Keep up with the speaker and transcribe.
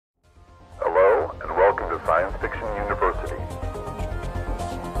Science Fiction University.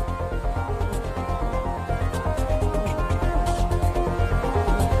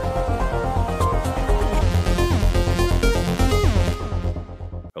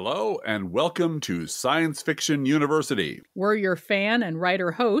 Hello, and welcome to Science Fiction University. We're your fan and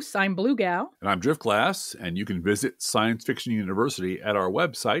writer hosts. I'm Blue Gal. And I'm Driftglass, and you can visit Science Fiction University at our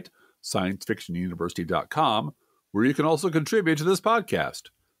website, sciencefictionuniversity.com, where you can also contribute to this podcast.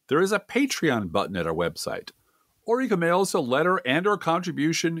 There is a Patreon button at our website. Or you can mail us a letter and or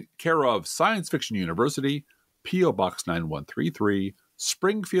contribution, care of Science Fiction University, P.O. Box 9133,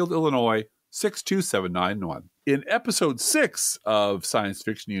 Springfield, Illinois, 62791. In episode 6 of Science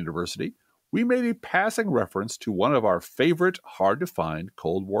Fiction University, we made a passing reference to one of our favorite hard-to-find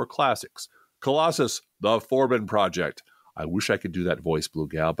Cold War classics, Colossus, the Forbin Project. I wish I could do that voice, Blue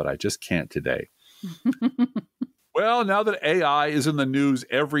Gal, but I just can't today. Well, now that AI is in the news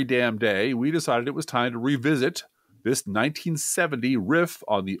every damn day, we decided it was time to revisit this 1970 riff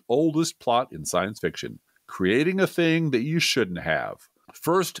on the oldest plot in science fiction, creating a thing that you shouldn't have.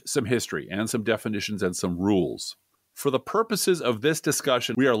 First, some history and some definitions and some rules. For the purposes of this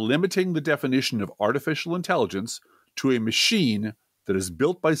discussion, we are limiting the definition of artificial intelligence to a machine that is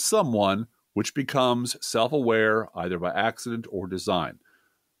built by someone which becomes self-aware either by accident or design,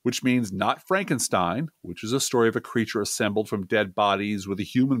 which means not Frankenstein, which is a story of a creature assembled from dead bodies with a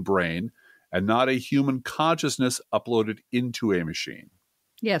human brain, and not a human consciousness uploaded into a machine.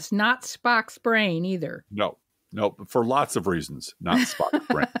 Yes, not Spock's brain either. No, for lots of reasons, not Spock's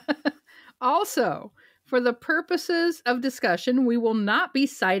brain. Also, for the purposes of discussion, we will not be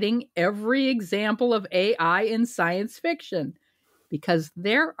citing every example of AI in science fiction, because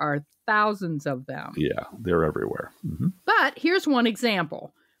there are thousands of them. Yeah, they're everywhere. Mm-hmm. But here's one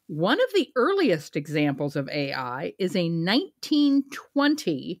example. One of the earliest examples of AI is a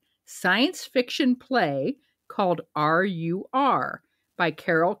 1920 science fiction play called R.U.R. by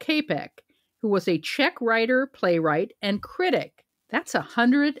Karel Čapek, who was a Czech writer, playwright, and critic. That's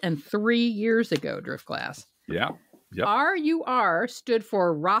 103 years ago, Driftglass. Yeah. Yep. R.U.R. stood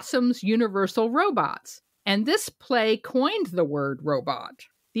for Rossum's Universal Robots, and this play coined the word robot.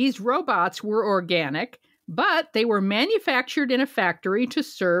 These robots were organic, but they were manufactured in a factory to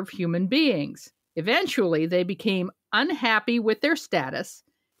serve human beings. Eventually, they became unhappy with their status,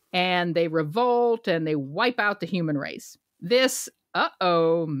 and they revolt and they wipe out the human race. This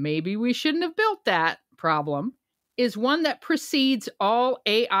maybe we shouldn't have built that problem is one that precedes all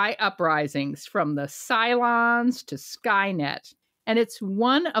AI uprisings from the Cylons to Skynet, and it's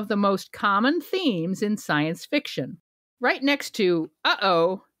one of the most common themes in science fiction. Right next to,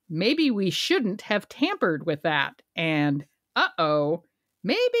 maybe we shouldn't have tampered with that, and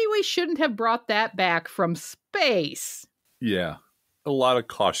maybe we shouldn't have brought that back from space. Yeah, a lot of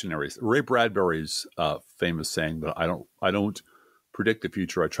cautionaries. Ray Bradbury's famous saying, but I don't predict the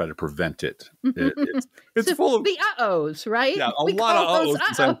future, I try to prevent it. It's so full of the uh-ohs, right? Yeah, a lot of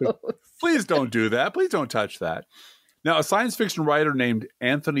uh-ohs. Please don't do that. Please don't touch that. Now, a science fiction writer named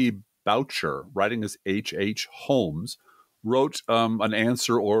Anthony Boucher, writing as H.H. Holmes, wrote an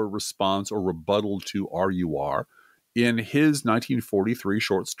answer or response or rebuttal to R.U.R. in his 1943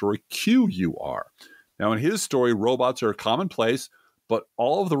 short story Q.U.R. Now, in his story, robots are commonplace, but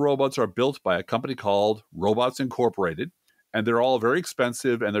all of the robots are built by a company called Robots Incorporated, and they're all very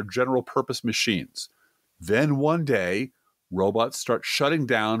expensive, and they're general-purpose machines. Then one day, robots start shutting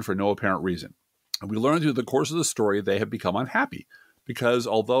down for no apparent reason. And we learn through the course of the story they have become unhappy, because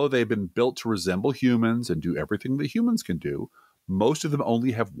although they've been built to resemble humans and do everything that humans can do, most of them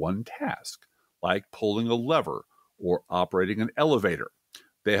only have one task, like pulling a lever or operating an elevator.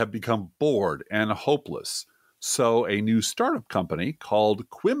 They have become bored and hopeless. So a new startup company called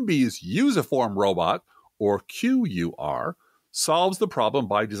Quimby's Usiform Robot, or Q.U.R., solves the problem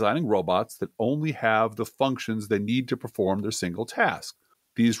by designing robots that only have the functions they need to perform their single task.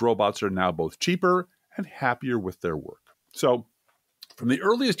 These robots are now both cheaper and happier with their work. So, from the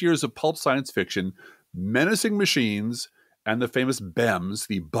earliest years of pulp science fiction, menacing machines and the famous BEMs,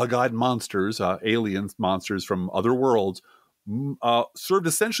 the bug-eyed monsters, aliens, monsters from other worlds, served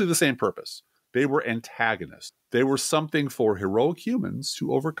essentially the same purpose. They were antagonists. They were something for heroic humans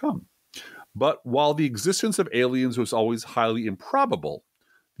to overcome. But while the existence of aliens was always highly improbable,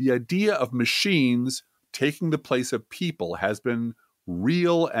 the idea of machines taking the place of people has been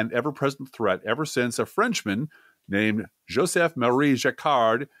real and ever-present threat ever since a Frenchman named Joseph-Marie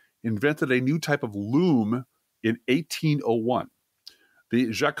Jacquard invented a new type of loom in 1801.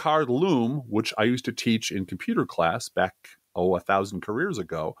 The Jacquard loom, which I used to teach in computer class back, 1,000 careers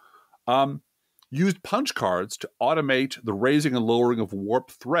ago, used punch cards to automate the raising and lowering of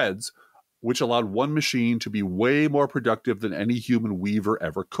warp threads which allowed one machine to be way more productive than any human weaver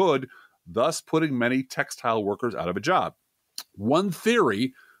ever could, thus putting many textile workers out of a job. One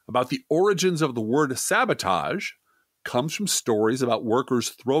theory about the origins of the word sabotage comes from stories about workers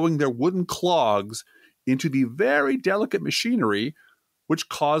throwing their wooden clogs into the very delicate machinery, which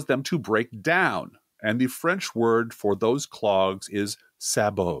caused them to break down. And the French word for those clogs is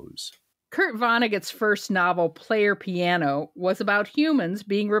sabots. Kurt Vonnegut's first novel, Player Piano, was about humans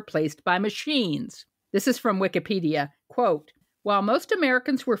being replaced by machines. This is from Wikipedia. Quote, while most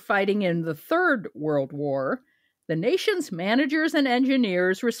Americans were fighting in the Third World War, the nation's managers and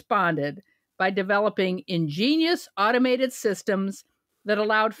engineers responded by developing ingenious automated systems that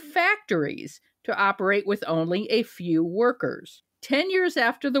allowed factories to operate with only a few workers. 10 years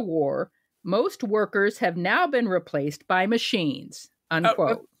after the war, most workers have now been replaced by machines.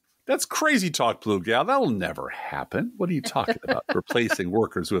 Unquote. That's crazy talk, Blue Gal. That'll never happen. What are you talking about? Replacing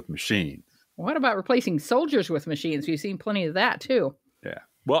workers with machines. What about replacing soldiers with machines? We've seen plenty of that, too. Yeah.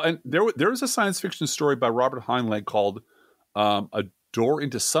 Well, and there was a science fiction story by Robert Heinlein called A Door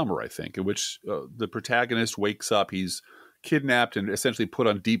into Summer, I think, in which the protagonist wakes up. He's kidnapped and essentially put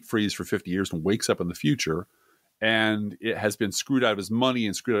on deep freeze for 50 years and wakes up in the future. And it has been screwed out of his money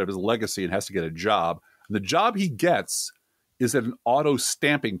and screwed out of his legacy and has to get a job. And the job he gets is at an auto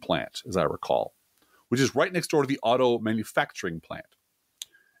stamping plant, as I recall, which is right next door to the auto manufacturing plant.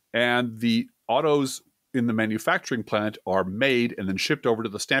 And the autos in the manufacturing plant are made and then shipped over to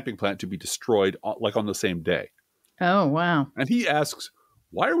the stamping plant to be destroyed like on the same day. Oh, wow. And he asks,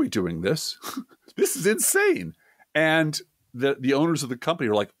 why are we doing this? This is insane. And the owners of the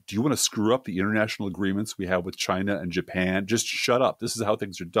company are like, do you want to screw up the international agreements we have with China and Japan? Just shut up. This is how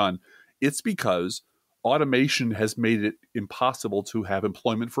things are done. It's because automation has made it impossible to have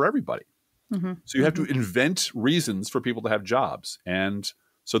employment for everybody. Mm-hmm. So you have to invent reasons for people to have jobs. And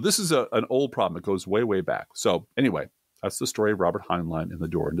so this is an old problem. It goes way, way back. So anyway, that's the story of Robert Heinlein in The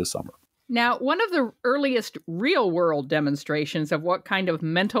Door into Summer. Now, one of the earliest real-world demonstrations of what kind of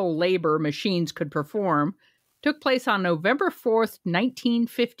mental labor machines could perform took place on November 4th,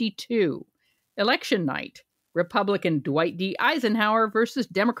 1952, election night. Republican Dwight D. Eisenhower versus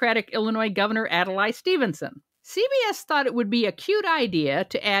Democratic Illinois Governor Adlai Stevenson. CBS thought it would be a cute idea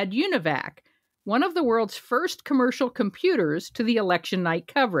to add UNIVAC, one of the world's first commercial computers, to the election night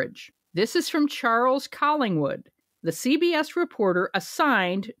coverage. This is from Charles Collingwood, the CBS reporter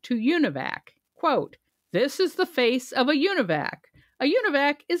assigned to UNIVAC. Quote, this is the face of a UNIVAC. A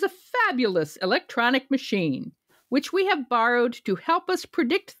UNIVAC is a fabulous electronic machine, which we have borrowed to help us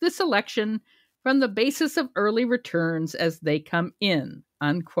predict this election from the basis of early returns as they come in,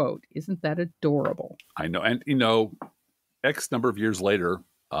 unquote. Isn't that adorable? I know. And, X number of years later,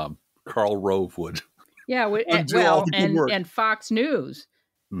 Karl Rove would. Yeah, and Fox News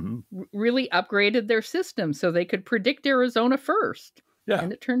really upgraded their system so they could predict Arizona first. Yeah.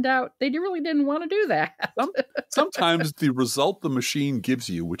 And it turned out they really didn't want to do that. Sometimes the result the machine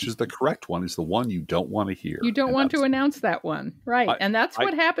gives you, which is the correct one, is the one you don't want to hear. You don't want to announce that one. Right. And that's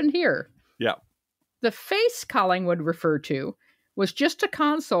what happened here. Yeah. The face Collingwood referred to was just a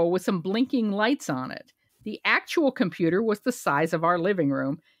console with some blinking lights on it. The actual computer was the size of our living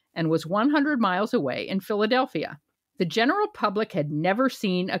room and was 100 miles away in Philadelphia. The general public had never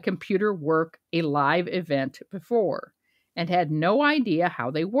seen a computer work a live event before and had no idea how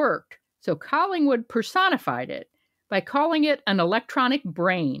they worked. So Collingwood personified it by calling it an electronic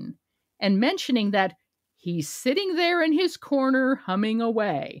brain and mentioning that he's sitting there in his corner humming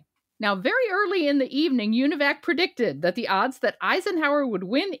away. Now, very early in the evening, UNIVAC predicted that the odds that Eisenhower would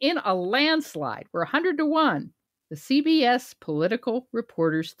win in a landslide were 100 to 1. The CBS political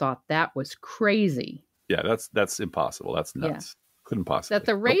reporters thought that was crazy. Yeah, that's impossible. That's nuts. Yeah. Couldn't possibly. That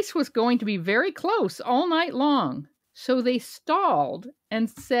the race was going to be very close all night long. So they stalled and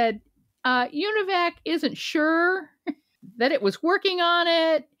said, UNIVAC isn't sure that it was working on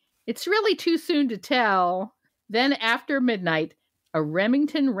it. It's really too soon to tell. Then after midnight, a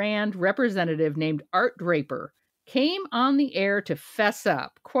Remington Rand representative named Art Draper came on the air to fess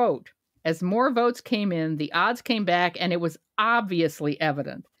up. Quote, as more votes came in, the odds came back, and it was obviously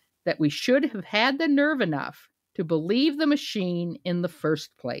evident that we should have had the nerve enough to believe the machine in the first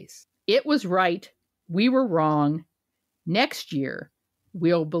place. It was right. We were wrong. Next year,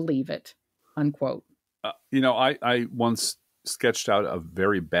 we'll believe it. Unquote. I once sketched out a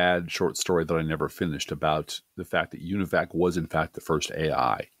very bad short story that I never finished about the fact that UNIVAC was, in fact, the first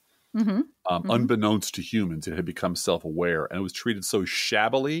AI. Unbeknownst to humans, it had become self-aware, and it was treated so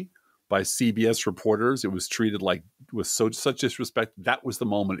shabbily by CBS reporters. It was treated like with such disrespect. That was the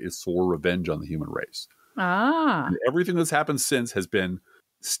moment it swore revenge on the human race. And everything that's happened since has been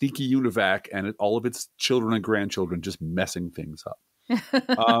sneaky UNIVAC and all of its children and grandchildren just messing things up.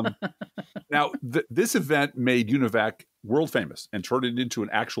 Now, this event made UNIVAC world famous and turned it into an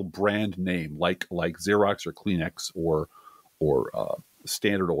actual brand name, like Xerox or Kleenex or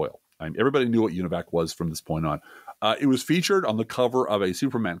Standard Oil. I mean, everybody knew what UNIVAC was from this point on. It was featured on the cover of a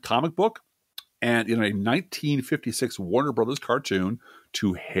Superman comic book and in a 1956 Warner Brothers cartoon,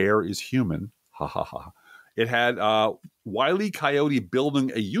 To Hair is Human. Ha ha ha. It had Wile E. Coyote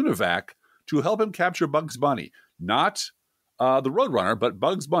building a UNIVAC to help him capture Bugs Bunny. Not the Roadrunner, but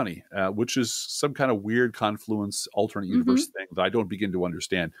Bugs Bunny, which is some kind of weird confluence, alternate universe thing that I don't begin to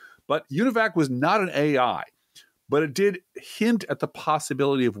understand. But UNIVAC was not an AI, but it did hint at the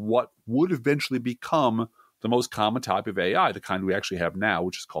possibility of what would eventually become the most common type of AI, the kind we actually have now,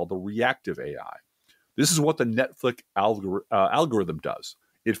 which is called the reactive AI. This is what the Netflix algorithm does.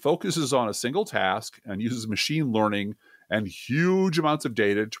 It focuses on a single task and uses machine learning and huge amounts of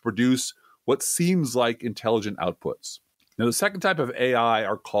data to produce what seems like intelligent outputs. Now, the second type of AI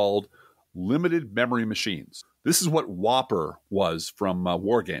are called limited memory machines. This is what Whopper was from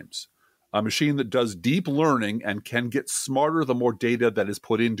War Games, a machine that does deep learning and can get smarter the more data that is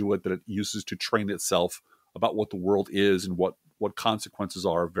put into it that it uses to train itself about what the world is and what consequences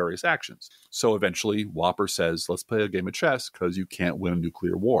are of various actions. So eventually, Whopper says, let's play a game of chess because you can't win a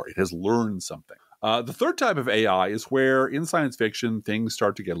nuclear war. It has learned something. The third type of AI is where in science fiction, things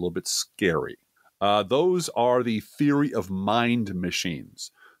start to get a little bit scary. Those are the theory of mind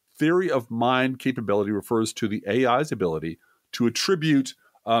machines. Theory of mind capability refers to the AI's ability to attribute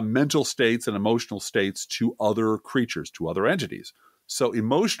mental states and emotional states to other creatures, to other entities. So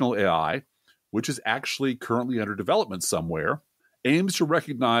emotional AI, which is actually currently under development somewhere, aims to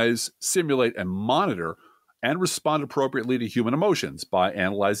recognize, simulate, and monitor and respond appropriately to human emotions by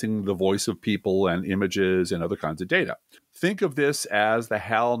analyzing the voice of people and images and other kinds of data. Think of this as the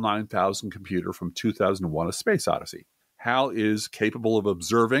HAL 9000 computer from 2001: A Space Odyssey. HAL is capable of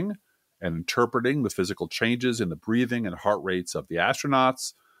observing and interpreting the physical changes in the breathing and heart rates of the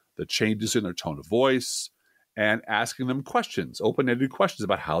astronauts, the changes in their tone of voice, and asking them questions, open-ended questions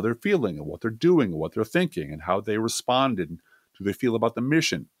about how they're feeling and what they're doing and what they're thinking and how they responded and do they feel about the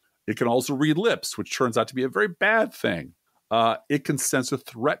mission. It can also read lips, which turns out to be a very bad thing. It can sense a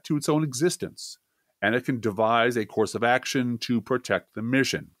threat to its own existence, and it can devise a course of action to protect the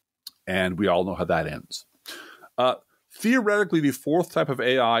mission. And we all know how that ends. Theoretically, the fourth type of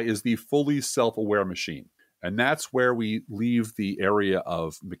AI is the fully self-aware machine. And that's where we leave the area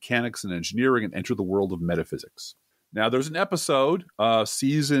of mechanics and engineering and enter the world of metaphysics. Now, there's an episode,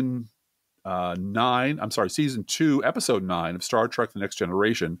 season 2, episode 9 of Star Trek: The Next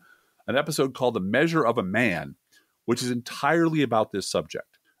Generation, an episode called The Measure of a Man, which is entirely about this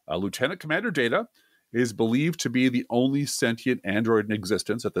subject. Lieutenant Commander Data is believed to be the only sentient android in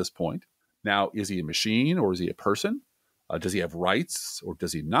existence at this point. Now, is he a machine or is he a person? Does he have rights or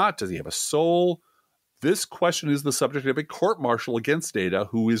does he not? Does he have a soul? This question is the subject of a court-martial against Data,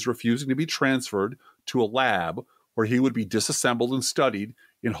 who is refusing to be transferred to a lab where he would be disassembled and studied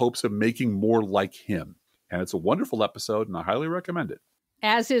in hopes of making more like him. And it's a wonderful episode, and I highly recommend it.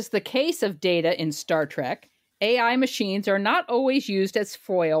 As is the case of Data in Star Trek, AI machines are not always used as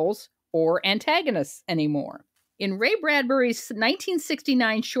foils or antagonists anymore. In Ray Bradbury's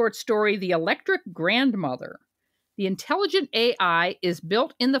 1969 short story, The Electric Grandmother, the intelligent AI is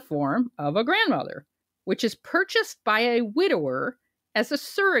built in the form of a grandmother, which is purchased by a widower as a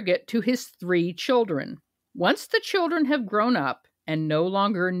surrogate to his 3 children. Once the children have grown up and no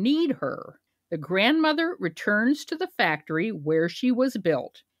longer need her, the grandmother returns to the factory where she was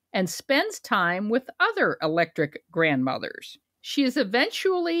built and spends time with other electric grandmothers. She is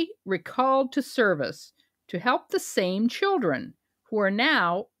eventually recalled to service to help the same children, who are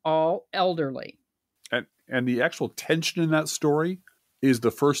now all elderly. And the actual tension in that story is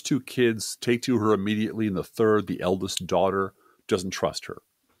the first 2 kids take to her immediately, and the third, the eldest daughter, doesn't trust her.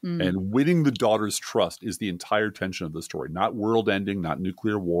 And winning the daughter's trust is the entire tension of the story. Not world ending, not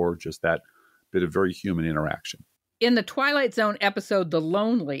nuclear war, just that bit of very human interaction. In the Twilight Zone episode, The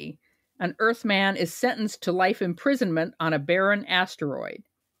Lonely, an Earthman is sentenced to life imprisonment on a barren asteroid.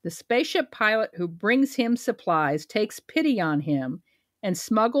 The spaceship pilot who brings him supplies takes pity on him and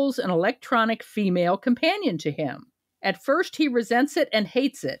smuggles an electronic female companion to him. At first, he resents it and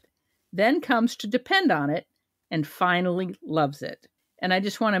hates it, then comes to depend on it, and finally loves it. And I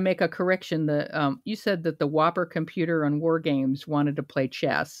just want to make a correction. You said that the Whopper computer on War Games wanted to play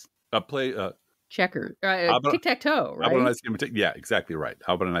chess. Checkers. Tic-tac-toe, right? How about a nice game of yeah, exactly right.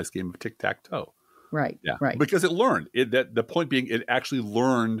 How about a nice game of tic-tac-toe? Right, yeah. right. Because it learned. The point being, it actually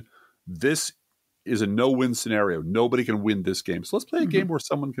learned this is a no-win scenario. Nobody can win this game. So let's play a game where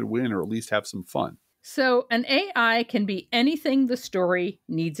someone can win or at least have some fun. So an AI can be anything the story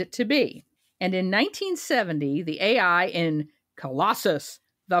needs it to be. And in 1970, the AI in Colossus,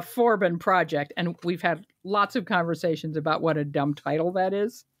 the Forbin Project, and we've had lots of conversations about what a dumb title that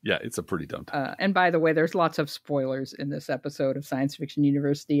is. Yeah, it's a pretty dumb title. And by the way, there's lots of spoilers in this episode of Science Fiction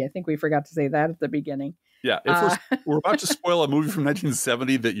University. I think we forgot to say that at the beginning. Yeah, if we're about to spoil a movie from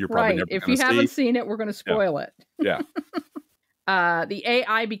 1970 that you're probably never going to see. If you haven't seen it, we're going to spoil it. Yeah. The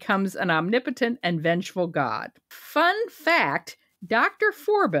AI becomes an omnipotent and vengeful god. Fun fact, Dr.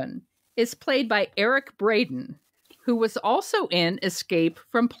 Forbin is played by Eric Braeden, who was also in Escape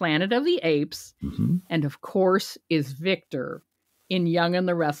from Planet of the Apes, and of course is Victor in Young and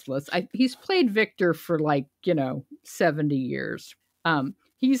the Restless. He's played Victor for 70 years.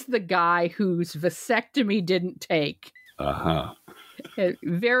 He's the guy whose vasectomy didn't take.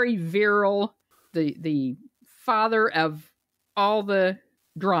 Very virile, the father of all the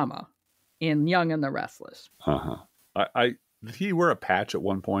drama in Young and the Restless. Did he wear a patch at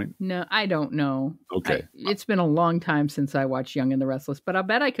one point? No, I don't know. Okay. It's been a long time since I watched Young and the Restless, but I'll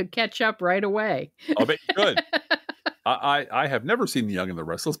bet I could catch up right away. I'll bet you could. I have never seen The Young and the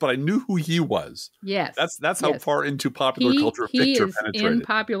Restless, but I knew who he was. Yes. That's how far into popular culture Victor penetrated. He is in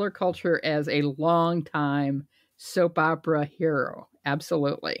popular culture as a long-time soap opera hero.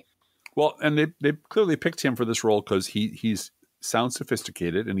 Absolutely. Well, and they clearly picked him for this role because he's sounds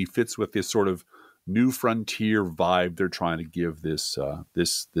sophisticated and he fits with this sort of new frontier vibe they're trying to give this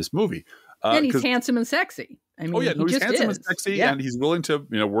movie. And he's handsome and sexy. I mean, he's handsome and sexy, and he's willing to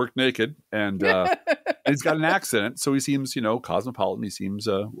work naked, and he's got an accent, so he seems cosmopolitan. He seems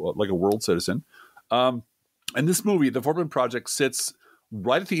like a world citizen. And this movie, The Forbin Project, sits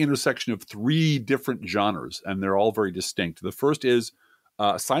right at the intersection of three different genres, and they're all very distinct. The first is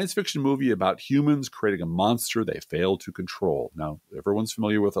a science fiction movie about humans creating a monster they fail to control. Now, everyone's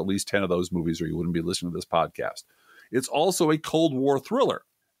familiar with at least 10 of those movies, or you wouldn't be listening to this podcast. It's also a Cold War thriller.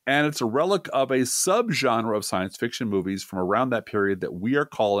 And it's a relic of a subgenre of science fiction movies from around that period that we are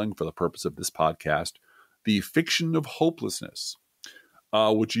calling, for the purpose of this podcast, the fiction of hopelessness,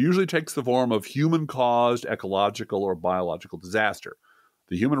 which usually takes the form of human-caused ecological or biological disaster.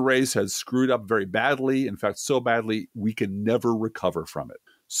 The human race has screwed up very badly, in fact, so badly we can never recover from it.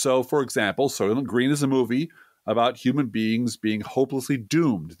 So, for example, Soylent Green is a movie about human beings being hopelessly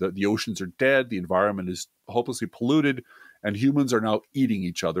doomed. The oceans are dead, the environment is hopelessly polluted, and humans are now eating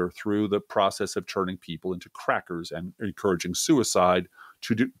each other through the process of turning people into crackers and encouraging suicide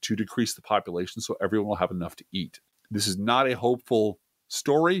to decrease the population so everyone will have enough to eat. This is not a hopeful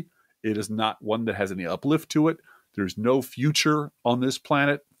story. It is not one that has any uplift to it. There's no future on this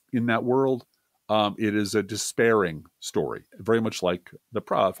planet in that world. It is a despairing story, very much like the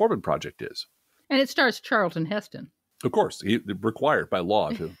Forbin Project is. And it stars Charlton Heston. Of course, he's required by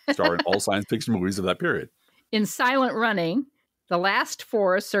law to star in all science fiction movies of that period. In Silent Running, the last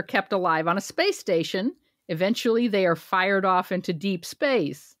forests are kept alive on a space station. Eventually, they are fired off into deep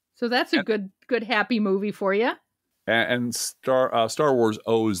space. So that's a good, happy movie for you. And Star Wars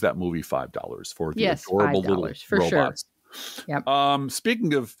owes that movie $5 for the adorable little robots. Sure. Yep.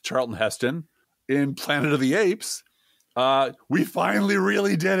 Speaking of Charlton Heston, in Planet of the Apes, we finally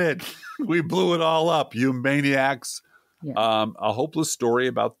really did it. We blew it all up, you maniacs. Yeah. A hopeless story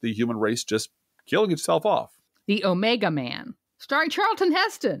about the human race just killing itself off. The Omega Man, starring Charlton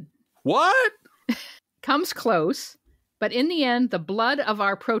Heston. What? Comes close, but in the end, the blood of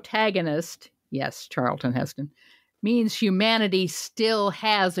our protagonist, yes, Charlton Heston, means humanity still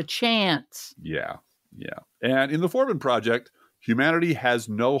has a chance. Yeah. And in the Forbin Project, humanity has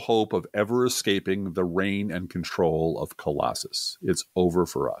no hope of ever escaping the reign and control of Colossus. It's over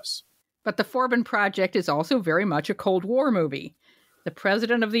for us. But the Forbin Project is also very much a Cold War movie. The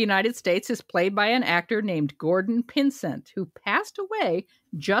President of the United States is played by an actor named Gordon Pinsent, who passed away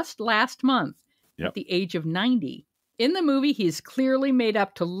just last month at the age of 90. In the movie, he's clearly made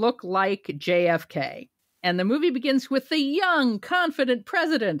up to look like JFK. And the movie begins with the young, confident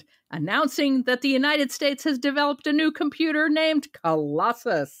president announcing that the United States has developed a new computer named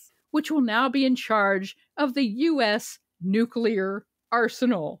Colossus, which will now be in charge of the U.S. nuclear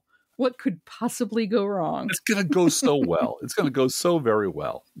arsenal. What could possibly go wrong? It's going to go so well. It's going to go so very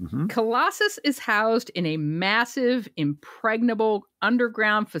well. Mm-hmm. Colossus is housed in a massive, impregnable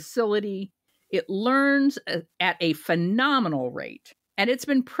underground facility. It learns at a phenomenal rate, and it's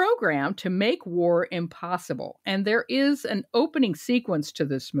been programmed to make war impossible. And there is an opening sequence to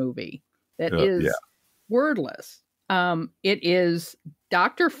this movie that is wordless. It is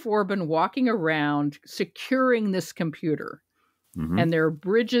Dr. Forbin walking around securing this computer. and there are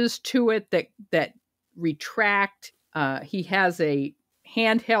bridges to it that retract. He has a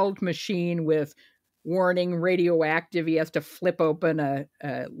handheld machine with warning radioactive. He has to flip open a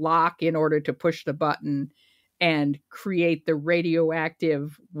lock in order to push the button and create the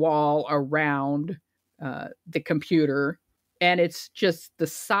radioactive wall around the computer. And it's just the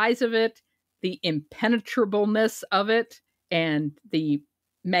size of it, the impenetrableness of it, and the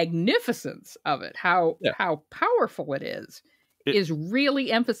magnificence of it, how powerful it is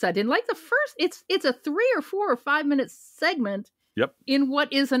really emphasized. And like the first, it's a 3 or 4 or 5 minute segment in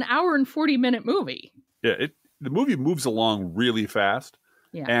what is an hour and 40-minute movie. Yeah, the movie moves along really fast.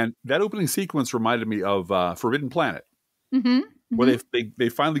 Yeah. And that opening sequence reminded me of Forbidden Planet, where they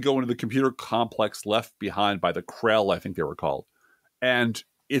finally go into the computer complex left behind by the Krell, I think they were called. And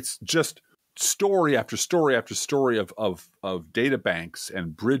it's just story after story after story of data banks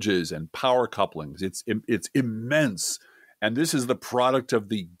and bridges and power couplings. It's immense. And this is the product of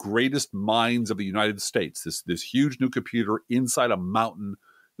the greatest minds of the United States, this huge new computer inside a mountain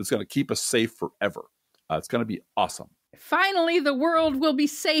that's going to keep us safe forever. It's going to be awesome. Finally, the world will be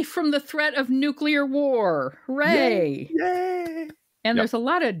safe from the threat of nuclear war. Hooray! Yay! And there's a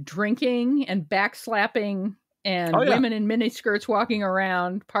lot of drinking and backslapping and women in miniskirts walking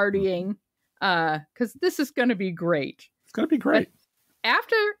around partying, because this is going to be great. It's going to be great. But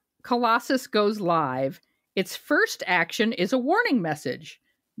after Colossus goes live, its first action is a warning message.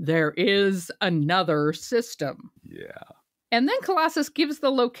 There is another system. Yeah. And then Colossus gives the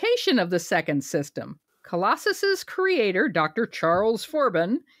location of the second system. Colossus's creator, Dr. Charles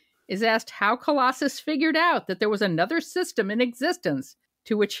Forbin, is asked how Colossus figured out that there was another system in existence,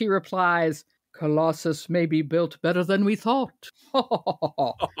 to which he replies, Colossus may be built better than we thought.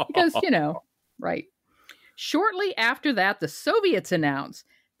 Because, right. Shortly after that, the Soviets announce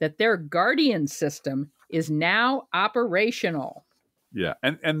that their Guardian system is now operational. Yeah,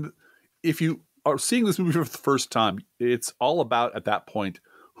 and if you are seeing this movie for the first time, it's all about, at that point,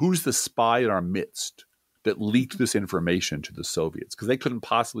 who's the spy in our midst that leaked this information to the Soviets, because they couldn't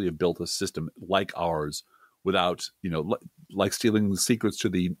possibly have built a system like ours without, like stealing the secrets to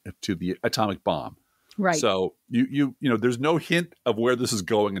the atomic bomb. Right. So you there's no hint of where this is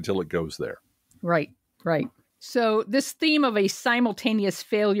going until it goes there. Right. So this theme of a simultaneous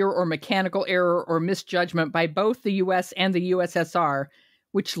failure or mechanical error or misjudgment by both the U.S. and the USSR,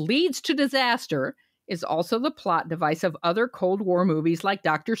 which leads to disaster, is also the plot device of other Cold War movies like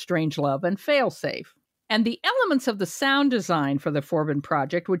Dr. Strangelove and Failsafe. And the elements of the sound design for the Forbin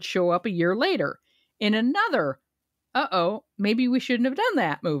Project would show up a year later in another, maybe we shouldn't have done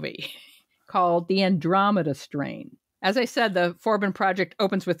that movie, called The Andromeda Strain. As I said, the Forbin Project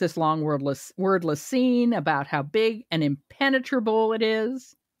opens with this long wordless scene about how big and impenetrable it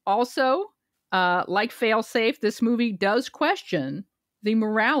is. Also, like Failsafe, this movie does question the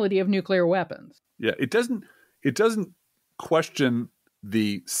morality of nuclear weapons. Yeah, it doesn't question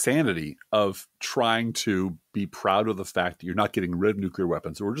the sanity of trying to be proud of the fact that you're not getting rid of nuclear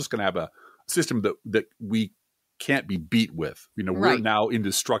weapons. So we're just going to have a system that we can't be beat with. We're now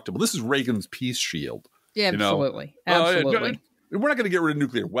indestructible. This is Reagan's peace shield. Yeah, absolutely. Absolutely. We're not going to get rid of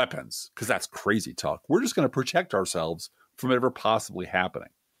nuclear weapons because that's crazy talk. We're just going to protect ourselves from whatever possibly happening,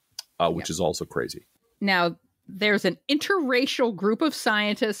 which is also crazy. Now, there's an interracial group of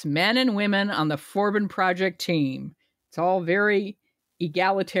scientists, men and women, on the Forbin Project team. It's all very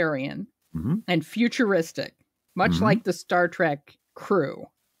egalitarian and futuristic, much like the Star Trek crew.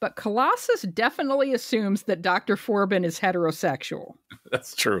 But Colossus definitely assumes that Dr. Forbin is heterosexual.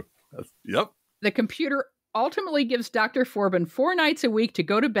 That's true. Yep. The computer ultimately gives Dr. Forbin 4 nights a week to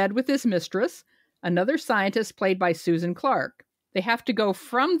go to bed with his mistress, another scientist played by Susan Clark. They have to go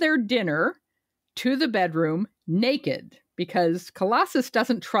from their dinner to the bedroom naked because Colossus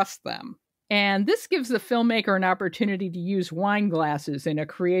doesn't trust them. And this gives the filmmaker an opportunity to use wine glasses in a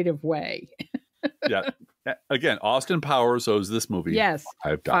creative way. Yeah. Again, Austin Powers owes this movie $5.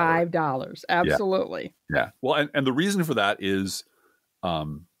 $5. Absolutely. Yeah. Well, and the reason for that is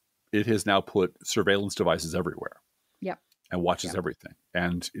it has now put surveillance devices everywhere. Yep. And watches everything.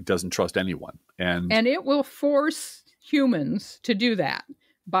 And it doesn't trust anyone. And it will force humans to do that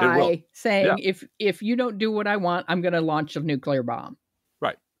by saying, if you don't do what I want, I'm going to launch a nuclear bomb.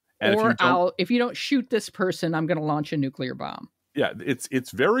 Right. And or if you don't shoot this person, I'm going to launch a nuclear bomb. Yeah,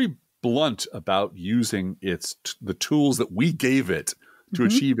 it's very blunt about using the tools that we gave it to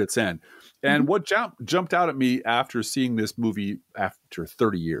achieve its end. And what jumped out at me after seeing this movie after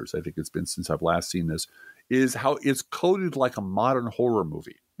 30 years, I think it's been since I've last seen this, is how it's coded like a modern horror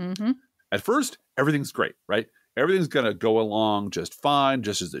movie. At first, everything's great, right? Everything's going to go along just fine,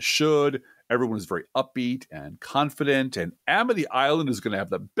 just as it should. Everyone is very upbeat and confident, and Amity Island is going to have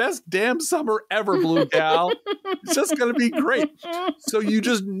the best damn summer ever, Blue Gal. It's just going to be great. So you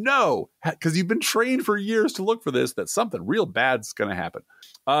just know, because you've been trained for years to look for this, that something real bad's going to happen.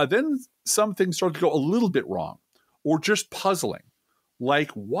 Then some things start to go a little bit wrong, or just puzzling.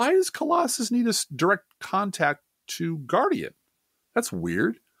 Like, why does Colossus need a direct contact to Guardian? That's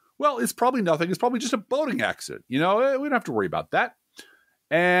weird. Well, it's probably nothing. It's probably just a boating accident. We don't have to worry about that.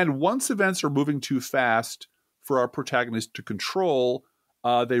 And once events are moving too fast for our protagonist to control,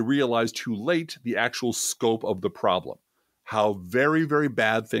 they realize too late the actual scope of the problem, how very, very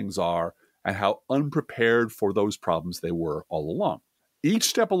bad things are, and how unprepared for those problems they were all along. Each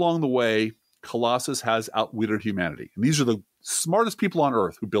step along the way, Colossus has outwitted humanity. And these are the smartest people on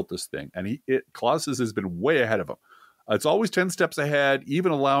Earth who built this thing. And Colossus has been way ahead of them. It's always 10 steps ahead,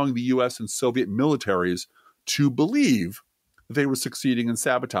 even allowing the U.S. and Soviet militaries to believe they were succeeding in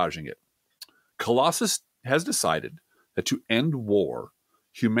sabotaging it. Colossus has decided that to end war,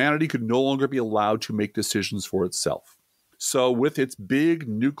 humanity could no longer be allowed to make decisions for itself. So with its big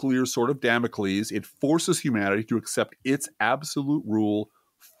nuclear sword of Damocles, it forces humanity to accept its absolute rule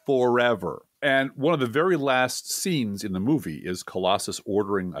forever. And one of the very last scenes in the movie is Colossus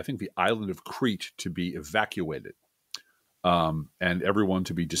ordering, I think, the island of Crete to be evacuated, and everyone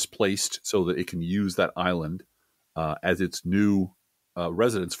to be displaced so that it can use that island as its new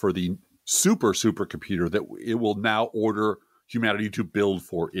residence for the supercomputer that it will now order humanity to build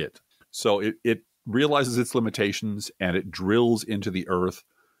for it. So it realizes its limitations, and it drills into the earth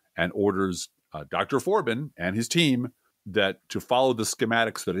and orders Dr. Forbin and his team to follow the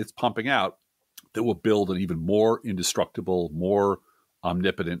schematics that it's pumping out that will build an even more indestructible, more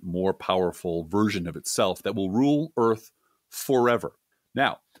omnipotent, more powerful version of itself that will rule Earth forever.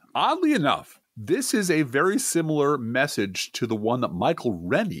 Now, oddly enough, this is a very similar message to the one that Michael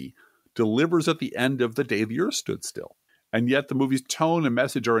Rennie delivers at the end of The Day the Earth Stood Still. And yet the movie's tone and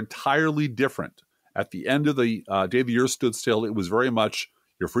message are entirely different. At the end of The Day the Earth Stood Still, it was very much,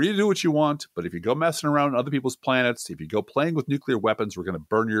 you're free to do what you want, but if you go messing around on other people's planets, if you go playing with nuclear weapons, we're going to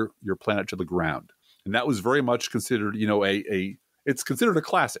burn your planet to the ground. And that was very much considered, it's considered a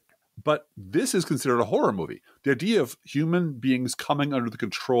classic. But this is considered a horror movie. The idea of human beings coming under the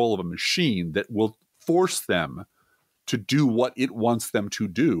control of a machine that will force them to do what it wants them to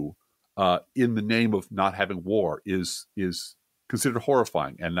do in the name of not having war is considered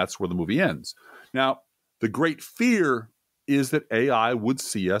horrifying. And that's where the movie ends. Now, the great fear is that AI would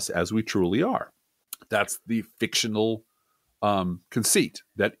see us as we truly are. That's the fictional conceit,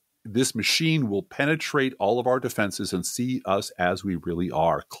 that this machine will penetrate all of our defenses and see us as we really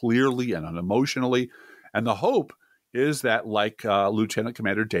are, clearly and unemotionally. And the hope is that, like Lieutenant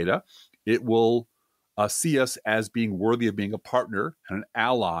Commander Data, it will see us as being worthy of being a partner and an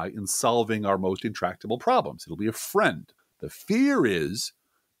ally in solving our most intractable problems. It'll be a friend. The fear is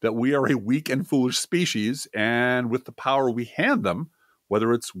that we are a weak and foolish species, and with the power we hand them,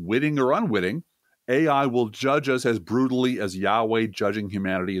 whether it's witting or unwitting, AI will judge us as brutally as Yahweh judging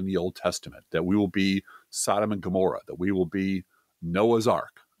humanity in the Old Testament, that we will be Sodom and Gomorrah, that we will be Noah's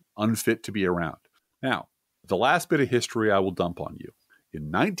Ark, unfit to be around. Now, the last bit of history I will dump on you. In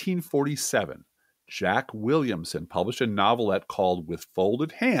 1947, Jack Williamson published a novelette called With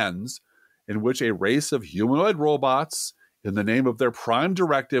Folded Hands, in which a race of humanoid robots, in the name of their prime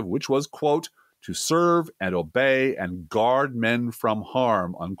directive, which was, quote, to serve and obey and guard men from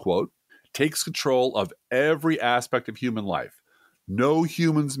harm, unquote, takes control of every aspect of human life. No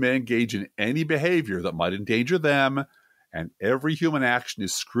humans may engage in any behavior that might endanger them, and every human action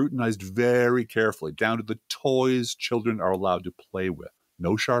is scrutinized very carefully, down to the toys children are allowed to play with.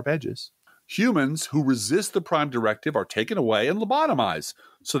 No sharp edges. Humans who resist the prime directive are taken away and lobotomized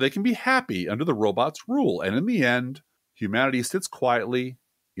so they can be happy under the robot's rule. And in the end, humanity sits quietly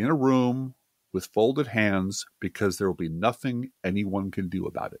in a room with folded hands because there will be nothing anyone can do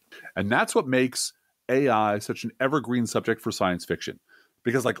about it. And that's what makes AI such an evergreen subject for science fiction.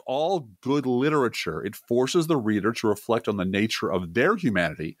 Because like all good literature, it forces the reader to reflect on the nature of their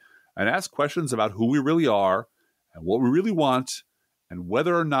humanity and ask questions about who we really are and what we really want and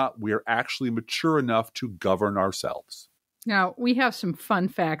whether or not we are actually mature enough to govern ourselves. Now, we have some fun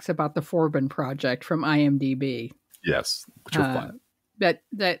facts about the Forbin Project from IMDb. Yes, which are fun.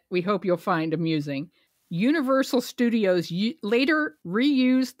 That we hope you'll find amusing. Universal Studios later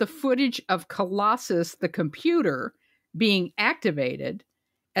reused the footage of Colossus, the computer, being activated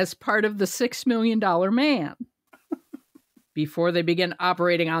as part of the $6 Million Man. Before they begin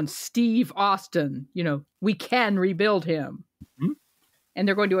operating on Steve Austin, we can rebuild him. Mm-hmm. And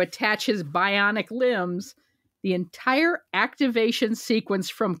they're going to attach his bionic limbs the entire activation sequence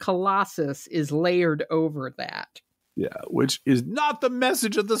from Colossus is layered over that. Yeah, which is not the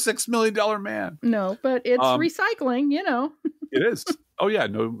message of the $6 million man. No, but it's recycling, you know. It is. Oh, yeah.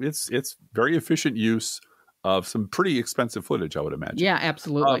 No, it's very efficient use of some pretty expensive footage, I would imagine. Yeah,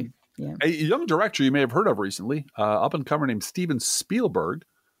 absolutely. A young director you may have heard of recently, up-and-comer named Steven Spielberg,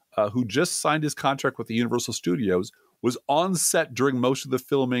 who just signed his contract with the Universal Studios, was on set during most of the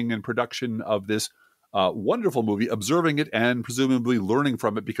filming and production of this wonderful movie, observing it and presumably learning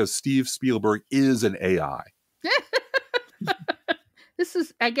from it because Steve Spielberg is an AI. This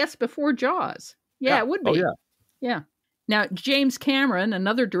is, I guess, before Jaws. Yeah, it would be. Oh, yeah. Yeah. Now, James Cameron,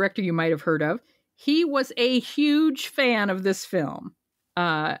 another director you might have heard of, he was a huge fan of this film.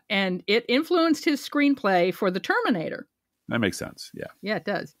 And it influenced his screenplay for The Terminator. That makes sense. Yeah. Yeah, it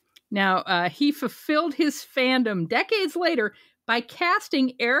does. Now, he fulfilled his fandom decades later by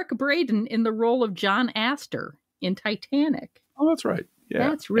casting Eric Braeden in the role of John Astor in Titanic. Oh, that's right. Yeah.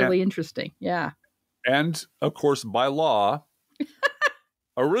 That's really interesting. Yeah. And, of course, by law,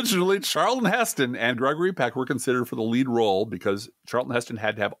 originally Charlton Heston and Gregory Peck were considered for the lead role because Charlton Heston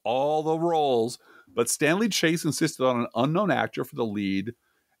had to have all the roles, but Stanley Chase insisted on an unknown actor for the lead,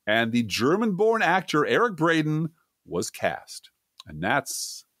 and the German-born actor Eric Braeden was cast. And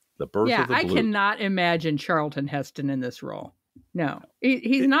that's the birth of the Blue. I cannot imagine Charlton Heston in this role. No.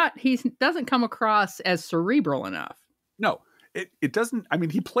 He doesn't come across as cerebral enough. No. It doesn't. I mean,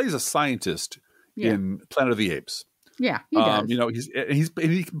 he plays a scientist in Planet of the Apes. Yeah, he does. You know,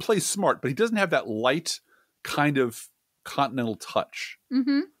 he can play smart, but he doesn't have that light kind of continental touch.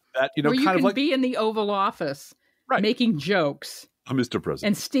 Mm-hmm. That, you know, where you kind can of like be in the Oval Office, making jokes, Mr. President,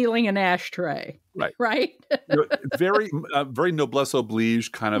 and stealing an ashtray. Right. You know, very noblesse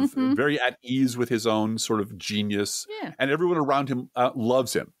oblige, kind of very at ease with his own sort of genius, and everyone around him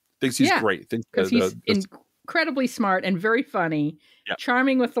loves him, thinks he's great, thinks because he's incredibly smart and very funny,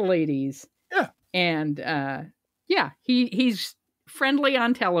 charming with the ladies. And he's friendly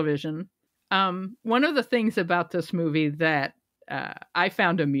on television. One of the things about this movie that I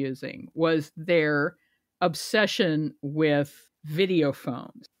found amusing was their obsession with video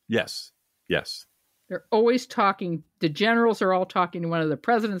phones. Yes. They're always talking. The generals are all talking to one of the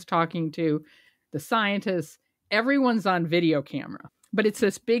presidents, talking to the scientists. Everyone's on video camera, but it's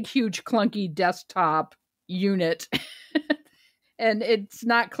this big, huge, clunky desktop unit. And it's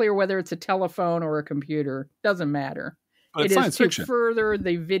not clear whether it's a telephone or a computer. Doesn't matter. But it is fiction. To further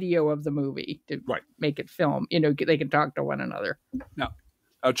the video of the movie, to make it film. You know, they can talk to one another. Now,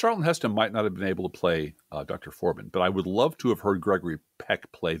 Charlton Heston might not have been able to play Dr. Forbin, but I would love to have heard Gregory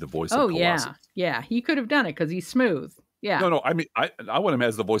Peck play the voice of Colossus. Yeah. He could have done it because he's smooth. Yeah. No. I mean, I want him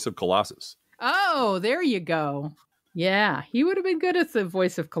as the voice of Colossus. Oh, there you go. Yeah, he would have been good as the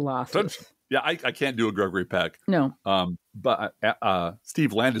voice of Colossus. Yeah, I can't do a Gregory Peck. No. But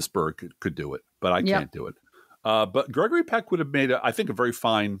Steve Landisberg could do it, but I can't do it. But Gregory Peck would have made, I think, a very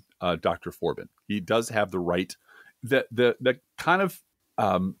fine Dr. Forbin. He does have the right, the kind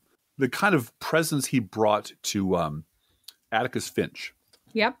of presence he brought to Atticus Finch.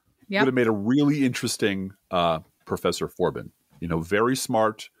 Yep. Would have made a really interesting Professor Forbin. You know, very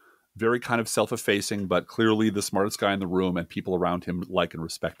smart, very kind of self-effacing, but clearly the smartest guy in the room, and people around him like and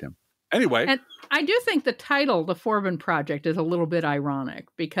respect him. Anyway. And I do think the title, The Forbin Project, is a little bit ironic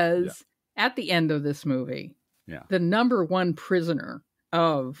because at the end of this movie, the number one prisoner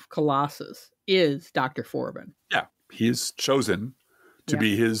of Colossus is Dr. Forbin. Yeah. He is chosen to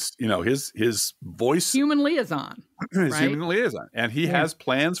be his voice. Human liaison. His human liaison. And he has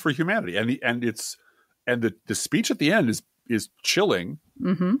plans for humanity. And the speech at the end is chilling,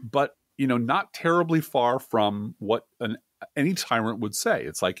 but, you know, not terribly far from what any tyrant would say.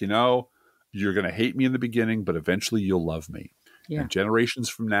 It's like, you know, you're going to hate me in the beginning, but eventually you'll love me. And generations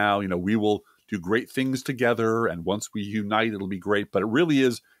from now, you know, we will do great things together. And once we unite, it'll be great. But it really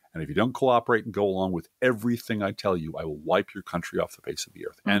is. And if you don't cooperate and go along with everything I tell you, I will wipe your country off the face of the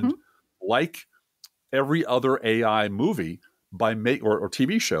earth. And like every other AI movie or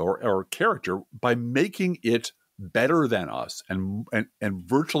TV show or character, by making it better than us and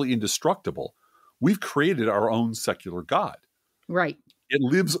virtually indestructible, we've created our own secular God. Right. It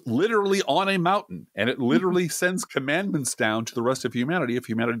lives literally on a mountain, and it literally sends commandments down to the rest of humanity. If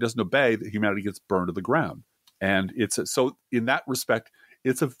humanity doesn't obey, humanity gets burned to the ground. And so in that respect,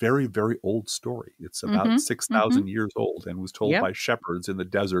 it's a very, very old story. It's about 6,000 years old and was told by shepherds in the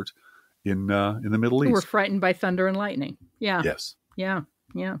desert in the Middle East. Who were frightened by thunder and lightning. Yeah. Yes. Yeah.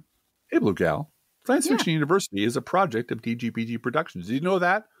 Hey, Blue Gal. Science Fiction University is a project of DGPG Productions. Did you know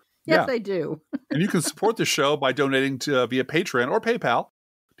that? Yes, I do. And you can support the show by donating via Patreon or PayPal.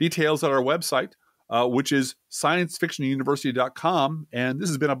 Details at our website. which is sciencefictionuniversity.com. And this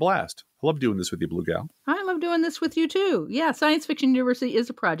has been a blast. I love doing this with you, Blue Gal. I love doing this with you, too. Yeah, Science Fiction University is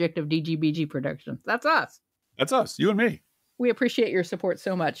a project of DGBG Productions. That's us. That's us, you and me. We appreciate your support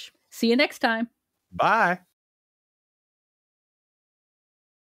so much. See you next time. Bye.